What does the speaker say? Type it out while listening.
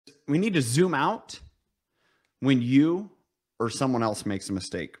We need to zoom out when you or someone else makes a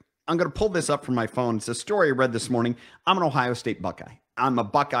mistake. I'm going to pull this up from my phone. It's a story I read this morning. I'm an Ohio State Buckeye. I'm a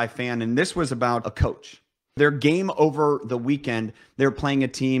Buckeye fan, and this was about a coach. Their game over the weekend, they were playing a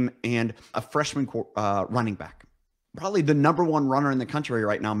team, and a freshman running back, probably the #1 runner in the country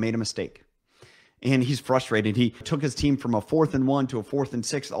right now, made a mistake. And he's frustrated. He took his team from a 4th and 1 to a 4th and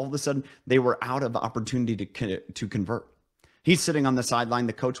 6. All of a sudden, they were out of opportunity to convert. He's sitting on the sideline.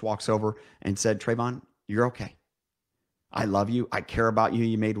 The coach walks over and said, TreVeyon, you're okay. I love you. I care about you.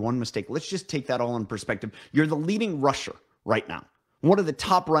 You made one mistake. Let's just take that all in perspective. You're the leading rusher right now, one of the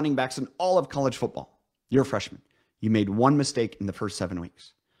top running backs in all of college football. You're a freshman. You made one mistake in the first 7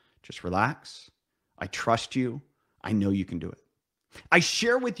 weeks. Just relax. I trust you. I know you can do it. I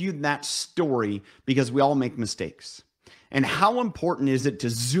share with you that story because we all make mistakes. And how important is it to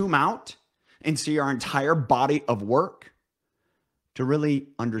zoom out and see our entire body of work to really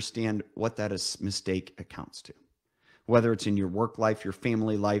understand what that mistake accounts to? Whether it's in your work life, your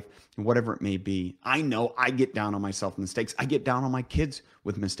family life, whatever it may be. I know I get down on myself with mistakes. I get down on my kids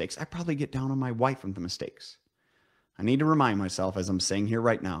with mistakes. I probably get down on my wife with the mistakes. I need to remind myself, as I'm saying here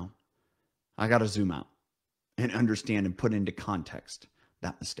right now, I got to zoom out and understand and put into context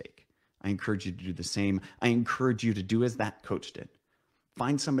that mistake. I encourage you to do the same. I encourage you to do as that coach did.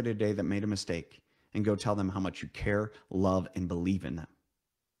 Find somebody today that made a mistake and go tell them how much you care, love, and believe in them.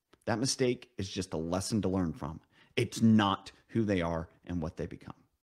 That mistake is just a lesson to learn from. It's not who they are and what they become.